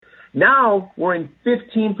Now we're in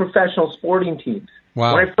 15 professional sporting teams.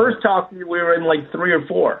 Wow. When I first talked to you, we were in like 3 or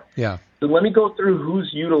 4. Yeah. So let me go through who's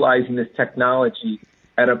utilizing this technology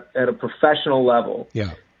at a professional level.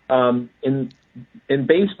 Yeah. In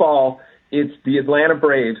baseball, it's the Atlanta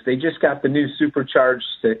Braves. They just got the new supercharged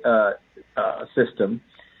system.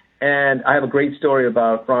 And I have a great story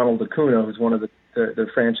about Ronald Acuna, who's one of the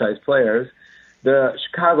franchise players. The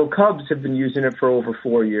Chicago Cubs have been using it for over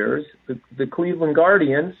 4 years. The Cleveland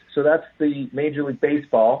Guardians, so that's the Major League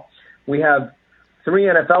Baseball. We have 3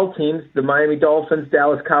 NFL teams, the Miami Dolphins,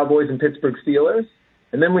 Dallas Cowboys, and Pittsburgh Steelers.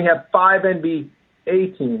 And then we have 5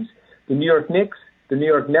 NBA teams, the New York Knicks, the New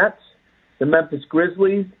York Nets, the Memphis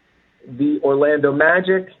Grizzlies, the Orlando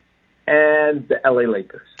Magic, and the LA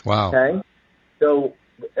Lakers. Wow. Okay? So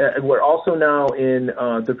we're also now in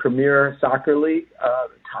the Premier Soccer League.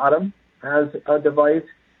 Tottenham has a device,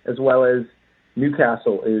 as well as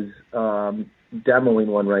Newcastle is demoing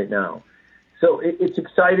one right now. So it's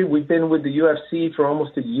exciting. We've been with the UFC for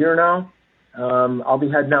almost a year now. I'll be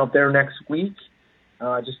heading out there next week,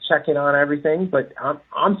 just checking on everything. But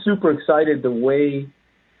I'm super excited the way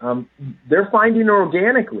they're finding it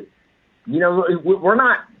organically. You know, we're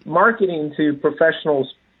not marketing to professional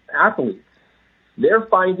athletes. They're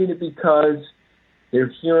finding it because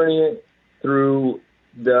they're hearing it through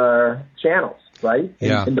the channels, right?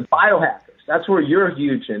 Yeah. And the biohackers. That's where you're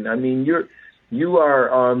huge in. I mean, you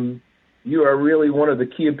are really one of the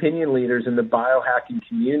key opinion leaders in the biohacking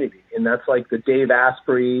community, and that's like the Dave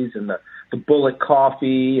Asprey's and the Bullet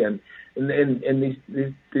Coffee and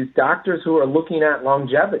these doctors who are looking at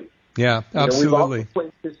longevity. Yeah, absolutely. We've also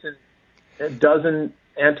placed this in a dozen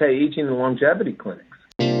anti-aging and longevity clinics.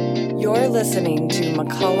 You're listening to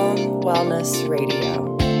McCollum Wellness Radio.